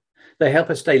development. They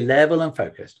help us stay level and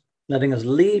focused, letting us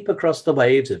leap across the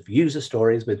waves of user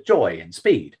stories with joy and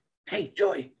speed. Hey,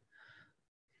 joy.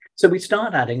 So we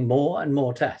start adding more and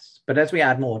more tests. But as we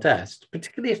add more tests,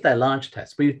 particularly if they're large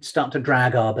tests, we start to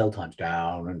drag our build times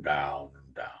down and down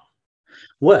and down.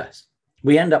 Worse,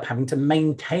 we end up having to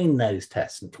maintain those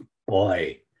tests. And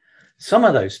boy, some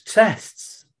of those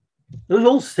tests, we've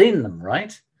all seen them,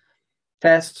 right?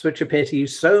 Tests which appear to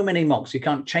use so many mocks you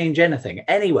can't change anything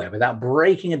anywhere without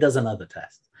breaking a dozen other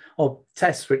tests. Or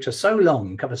tests which are so long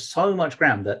and cover so much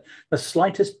ground that the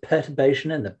slightest perturbation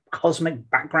in the cosmic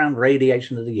background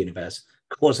radiation of the universe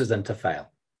causes them to fail.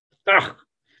 Ugh.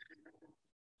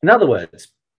 In other words,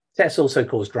 tests also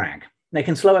cause drag. They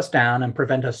can slow us down and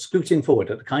prevent us scooting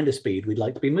forward at the kind of speed we'd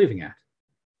like to be moving at.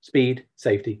 Speed,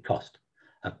 safety, cost.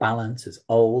 A balance as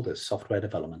old as software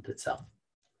development itself.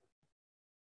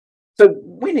 So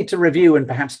we need to review and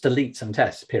perhaps delete some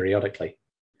tests periodically.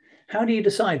 How do you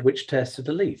decide which tests to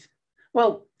delete?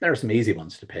 Well, there are some easy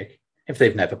ones to pick. If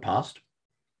they've never passed,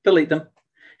 delete them.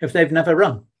 If they've never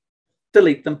run,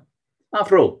 delete them.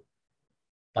 After all,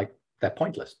 they're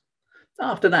pointless.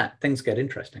 After that, things get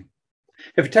interesting.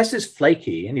 If a test is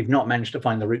flaky and you've not managed to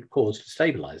find the root cause to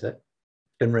stabilize it,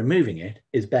 then removing it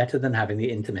is better than having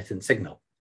the intermittent signal.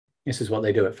 This is what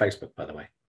they do at Facebook, by the way.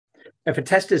 If a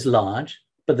test is large,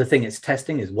 but the thing it's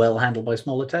testing is well handled by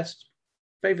smaller tests,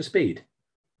 favor speed.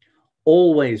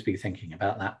 Always be thinking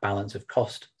about that balance of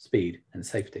cost, speed, and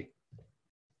safety.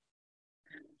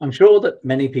 I'm sure that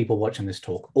many people watching this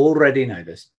talk already know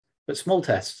this, but small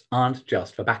tests aren't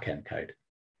just for backend code.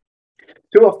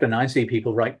 Too often I see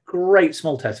people write great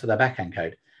small tests for their backend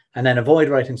code and then avoid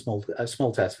writing small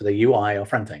tests for the UI or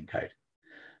front-end code.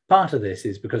 Part of this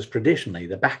is because traditionally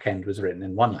the backend was written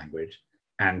in one language,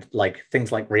 and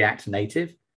things like React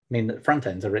Native mean that front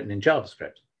ends are written in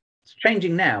JavaScript. It's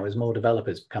changing now as more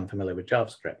developers become familiar with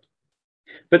JavaScript.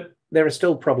 But there are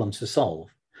still problems to solve.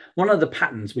 One of the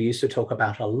patterns we used to talk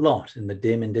about a lot in the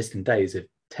dim and distant days of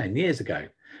 10 years ago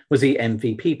was the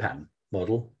MVP pattern,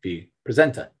 model, view,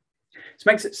 presenter. This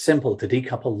makes it simple to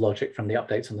decouple logic from the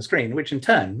updates on the screen, which in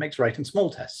turn makes writing small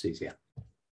tests easier.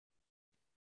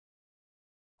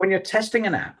 When you're testing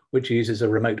an app which uses a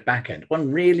remote backend,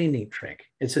 one really neat trick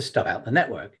is to stub out the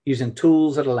network using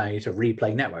tools that allow you to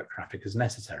replay network traffic as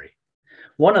necessary.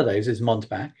 One of those is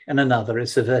Montback and another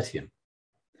is Selenium.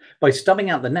 By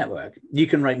stubbing out the network, you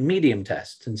can write medium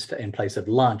tests in place of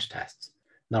large tests.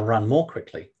 They'll run more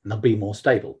quickly and they'll be more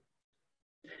stable.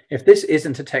 If this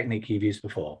isn't a technique you've used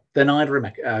before, then I'd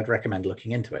recommend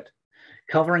looking into it.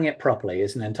 Covering it properly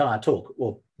is an entire talk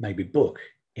or maybe book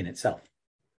in itself.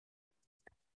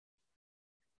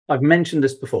 I've mentioned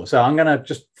this before, so I'm going to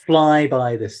just fly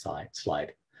by this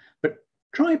slide, but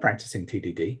try practicing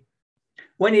TDD.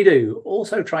 When you do,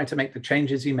 also try to make the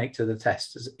changes you make to the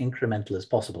test as incremental as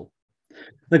possible.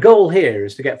 The goal here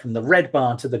is to get from the red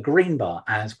bar to the green bar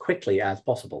as quickly as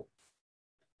possible.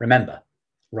 Remember,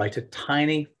 write a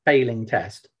tiny failing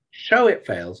test, show it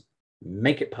fails,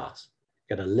 make it pass.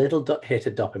 Get a little hit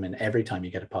of dopamine every time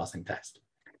you get a passing test.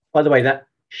 By the way, that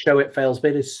show it fails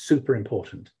bit is super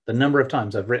important. The number of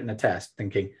times I've written a test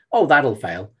thinking, oh, that'll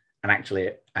fail, and actually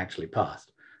it actually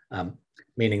passed.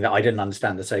 Meaning that I didn't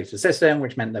understand the state of the system,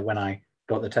 which meant that when I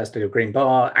got the test to a green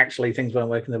bar, actually things weren't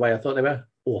working the way I thought they were.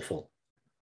 Awful.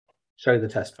 Show the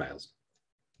test fails.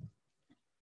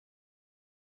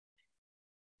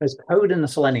 There's code in the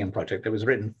Selenium project that was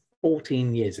written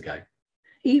 14 years ago.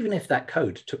 Even if that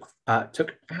code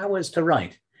took hours to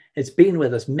write, it's been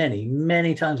with us many,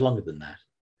 many times longer than that.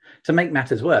 To make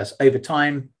matters worse, over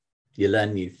time, you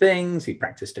learn new things, you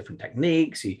practice different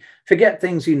techniques, you forget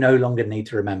things you no longer need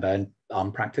to remember, and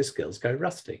unpracticed skills go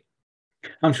rusty.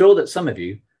 I'm sure that some of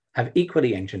you have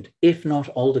equally ancient, if not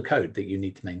older code that you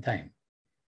need to maintain.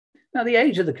 Now, the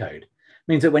age of the code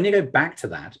means that when you go back to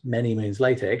that many moons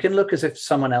later, it can look as if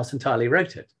someone else entirely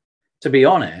wrote it. To be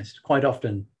honest, quite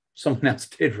often, someone else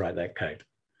did write that code.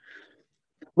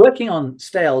 Working on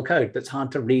stale code that's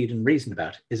hard to read and reason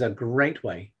about is a great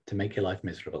way to make your life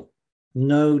miserable.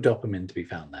 No dopamine to be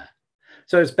found there.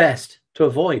 So it's best to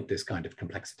avoid this kind of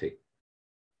complexity.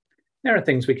 There are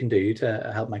things we can do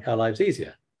to help make our lives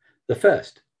easier. The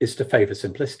first is to favor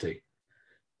simplicity.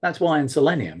 That's why in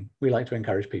Selenium, we like to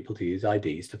encourage people to use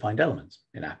IDs to find elements,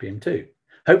 in Appium too.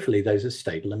 Hopefully those are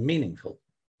stable and meaningful.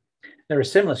 There are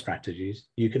similar strategies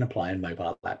you can apply in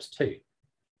mobile apps too.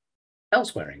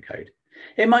 Elsewhere in code,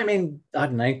 it might mean, I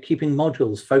don't know, keeping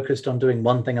modules focused on doing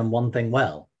one thing and one thing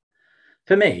well.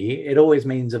 For me, it always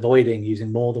means avoiding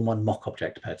using more than one mock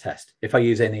object per test, if I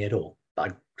use any at all.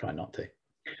 I try not to.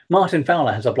 Martin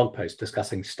Fowler has a blog post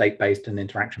discussing state-based and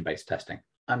interaction-based testing.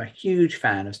 I'm a huge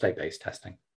fan of state-based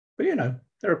testing, but you know,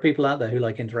 there are people out there who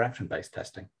like interaction-based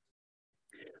testing.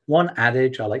 One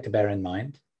adage I like to bear in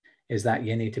mind is that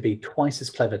you need to be twice as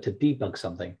clever to debug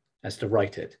something as to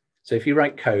write it. So if you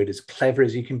write code as clever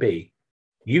as you can be,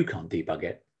 you can't debug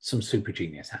it, some super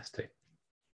genius has to.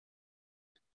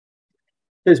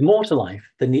 There's more to life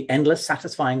than the endless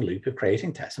satisfying loop of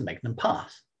creating tests and making them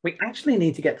pass. We actually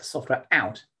need to get the software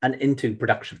out and into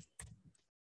production.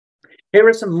 Here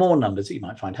are some more numbers that you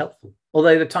might find helpful.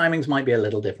 Although the timings might be a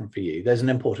little different for you, there's an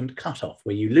important cutoff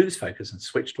where you lose focus and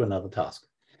switch to another task.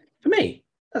 For me,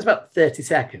 that's about 30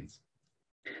 seconds.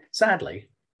 Sadly,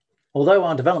 although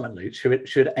our development loops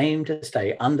should aim to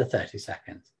stay under 30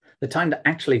 seconds, the time that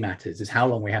actually matters is how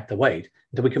long we have to wait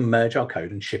until we can merge our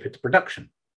code and ship it to production.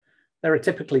 There are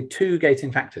typically two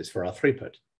gating factors for our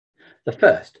throughput. The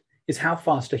first is how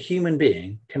fast a human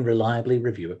being can reliably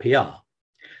review a PR.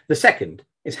 The second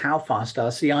is how fast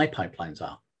our CI pipelines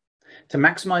are. To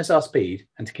maximize our speed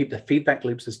and to keep the feedback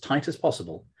loops as tight as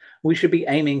possible, we should be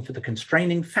aiming for the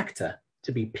constraining factor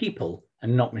to be people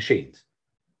and not machines.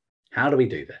 How do we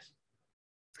do this?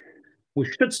 We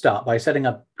should start by setting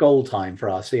a goal time for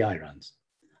our CI runs.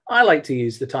 I like to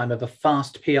use the time of a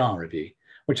fast PR review,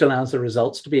 which allows the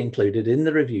results to be included in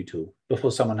the review tool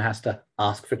before someone has to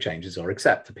ask for changes or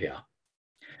accept the PR.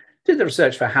 Do the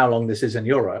research for how long this is in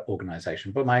your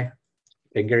organization, but my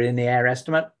finger in the air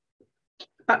estimate,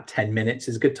 about 10 minutes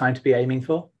is a good time to be aiming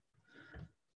for.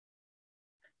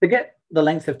 To get the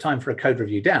length of time for a code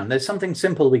review down, there's something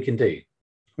simple we can do.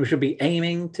 What we should be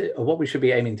aiming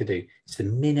to do is to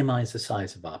minimize the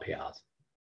size of our PRs.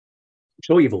 I'm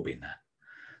sure you've all been there.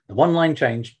 The one-line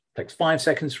change takes 5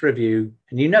 seconds to review,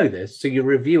 and you know this, so you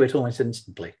review it almost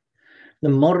instantly. The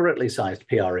moderately sized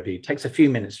PR review takes a few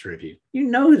minutes to review. You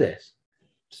know this,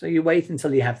 so you wait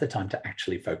until you have the time to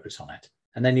actually focus on it,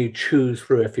 and then you choose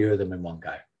through a few of them in one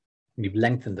go. And you've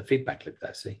lengthened the feedback loop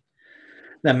there, see?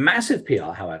 The massive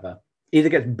PR, however, either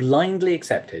gets blindly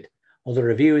accepted or the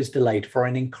review is delayed for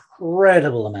an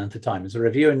incredible amount of time, as the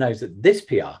reviewer knows that this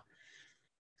PR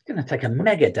is going to take a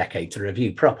mega decade to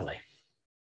review properly.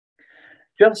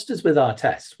 Just as with our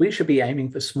tests, we should be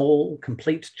aiming for small,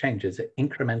 complete changes that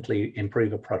incrementally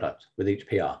improve a product with each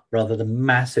PR, rather than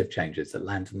massive changes that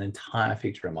land an entire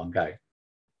feature in one go.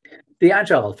 The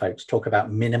Agile folks talk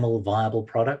about minimal viable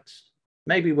products.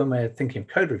 Maybe when we're thinking of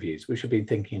code reviews, we should be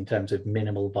thinking in terms of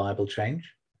minimal viable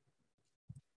change.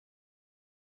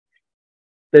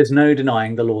 There's no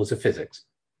denying the laws of physics.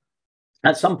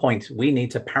 At some point, we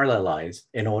need to parallelize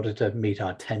in order to meet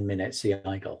our 10-minute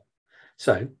CI goal.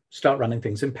 So start running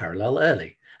things in parallel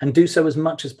early and do so as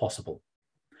much as possible.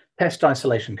 Test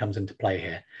isolation comes into play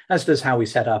here, as does how we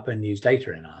set up and use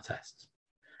data in our tests.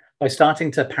 By starting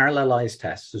to parallelize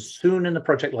tests as soon in the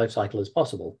project lifecycle as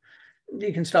possible,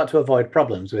 you can start to avoid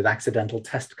problems with accidental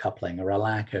test coupling or a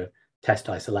lack of test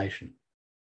isolation.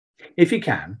 If you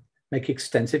can, make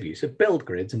extensive use of build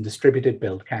grids and distributed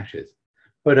build caches,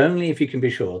 but only if you can be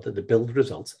sure that the build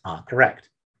results are correct.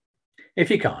 If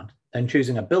you can't, then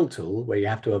choosing a build tool where you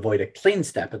have to avoid a clean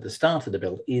step at the start of the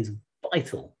build is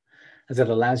vital, as it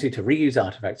allows you to reuse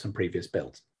artifacts from previous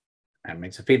builds and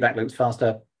makes the feedback loops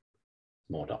faster,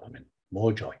 more dopamine,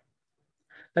 more joy.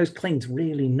 Those cleans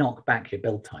really knock back your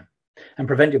build time and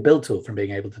prevent your build tool from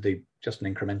being able to do just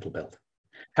an incremental build.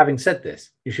 Having said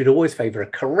this, you should always favor a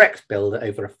correct build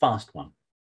over a fast one.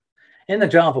 In the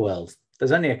Java world,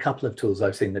 there's only a couple of tools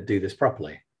I've seen that do this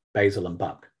properly, Bazel and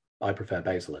Buck. I prefer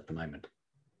Bazel at the moment.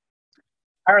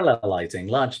 Parallelizing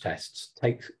large tests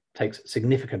takes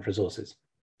significant resources.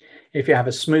 If you have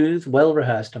a smooth,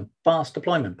 well-rehearsed and fast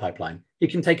deployment pipeline, you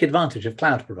can take advantage of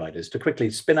cloud providers to quickly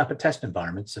spin up a test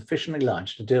environment sufficiently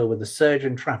large to deal with the surge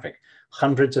in traffic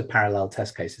hundreds of parallel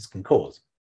test cases can cause.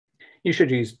 You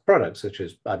should use products such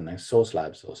as, I don't know, Source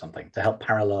Labs or something to help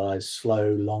parallelize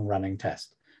slow, long-running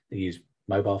tests that use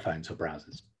mobile phones or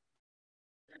browsers.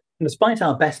 And despite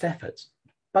our best efforts,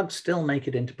 bugs still make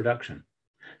it into production.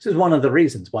 This is one of the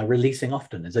reasons why releasing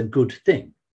often is a good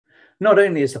thing. Not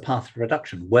only is the path to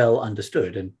production well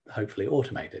understood and hopefully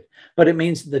automated, but it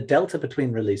means that the delta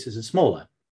between releases is smaller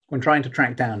when trying to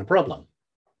track down a problem.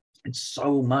 It's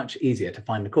so much easier to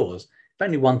find the cause if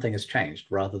only one thing has changed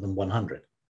rather than 100.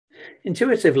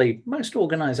 Intuitively, most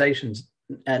organizations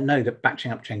know that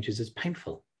batching up changes is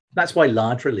painful. That's why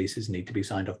large releases need to be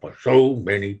signed off by so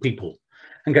many people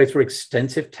and go through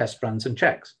extensive test runs and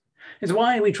checks. It's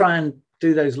why we try and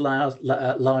do those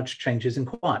large changes in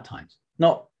quiet times,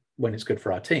 not when it's good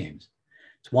for our teams.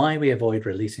 It's why we avoid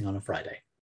releasing on a Friday.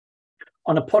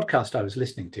 On a podcast I was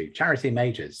listening to, Charity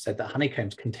Majors said that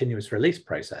Honeycomb's continuous release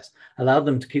process allowed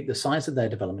them to keep the size of their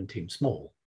development team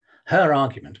small. Her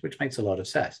argument, which makes a lot of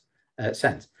sense,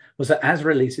 was that as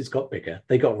releases got bigger,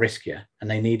 they got riskier and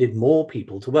they needed more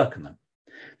people to work on them.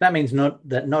 That means not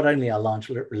only are large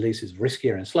releases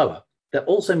riskier and slower, they're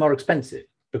also more expensive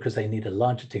because they need a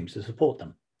larger team to support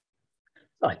them.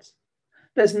 Besides,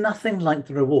 there's nothing like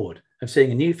the reward of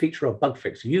seeing a new feature or bug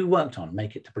fix you worked on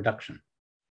make it to production.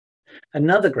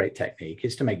 Another great technique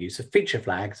is to make use of feature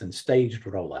flags and staged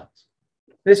rollouts.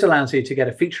 This allows you to get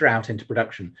a feature out into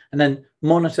production and then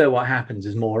monitor what happens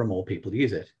as more and more people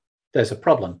use it. If there's a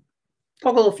problem,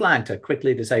 toggle the flag to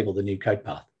quickly disable the new code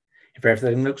path. If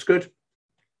everything looks good,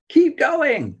 keep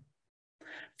going.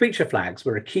 Feature flags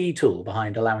were a key tool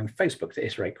behind allowing Facebook to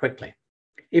iterate quickly.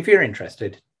 If you're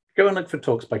interested, go and look for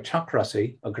talks by Chuck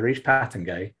Rossi or Girish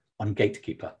Patangay on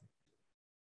Gatekeeper.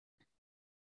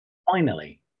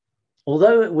 Finally,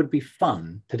 although it would be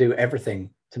fun to do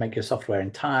everything to make your software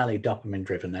entirely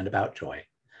dopamine-driven and about joy,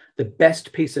 the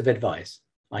best piece of advice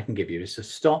I can give you is to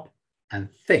stop and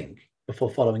think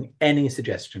before following any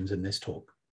suggestions in this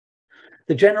talk.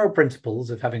 The general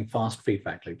principles of having fast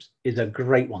feedback loops is a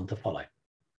great one to follow.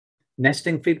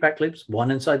 Nesting feedback loops, one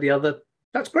inside the other,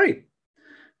 that's great.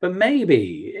 But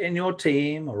maybe in your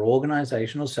team or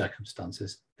organizational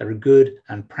circumstances, there are good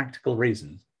and practical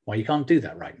reasons why you can't do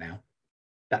that right now.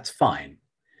 That's fine.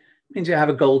 It means you have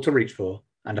a goal to reach for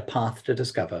and a path to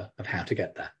discover of how to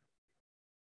get there.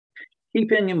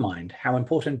 Keep in your mind how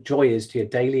important joy is to your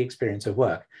daily experience of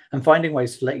work and finding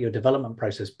ways to let your development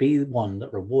process be one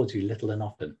that rewards you little and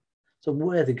often. It's a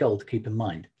worthy goal to keep in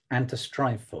mind and to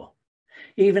strive for.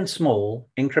 Even small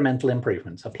incremental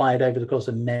improvements applied over the course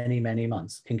of many, many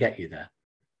months can get you there.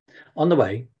 On the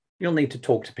way, you'll need to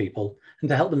talk to people and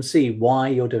to help them see why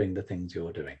you're doing the things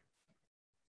you're doing.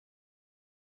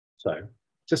 So,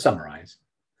 to summarize,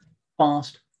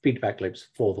 fast feedback loops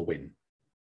for the win.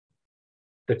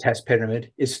 The test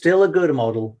pyramid is still a good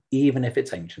model, even if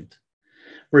it's ancient.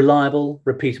 Reliable,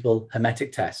 repeatable,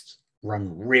 hermetic tests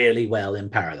run really well in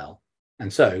parallel.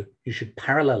 And so you should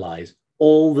parallelize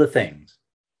all the things.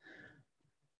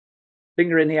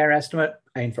 Finger in the air estimate,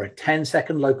 aim for a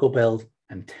 10-second local build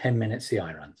and 10-minute CI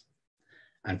runs.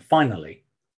 And finally,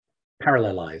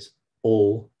 parallelize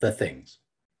all the things.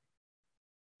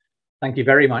 Thank you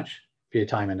very much for your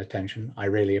time and attention. I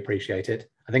really appreciate it.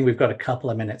 I think we've got a couple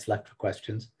of minutes left for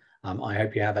questions. I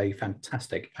hope you have a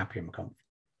fantastic Appium Conf.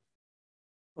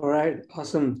 All right,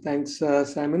 awesome. Thanks,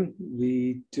 Simon.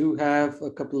 We do have a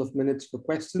couple of minutes for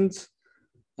questions,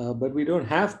 but we don't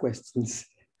have questions.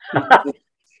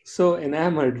 So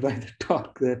enamored by the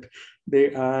talk that they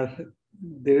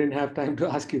didn't have time to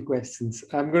ask you questions.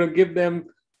 I'm going to give them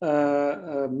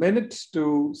a minute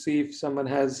to see if someone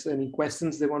has any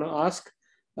questions they want to ask.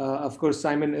 Of course,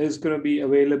 Simon is going to be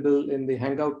available in the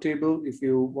Hangout table if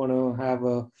you want to have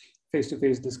a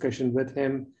face-to-face discussion with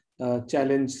him,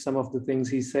 challenge some of the things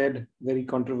he said, very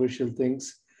controversial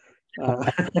things.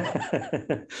 No,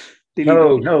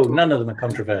 none of them are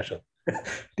controversial.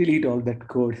 Delete all that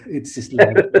code. It's just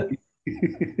loud.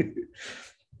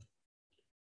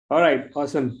 All right,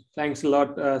 awesome. Thanks a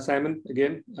lot, Simon,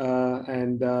 again.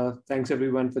 And thanks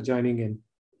everyone for joining in.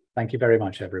 Thank you very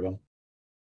much, everyone.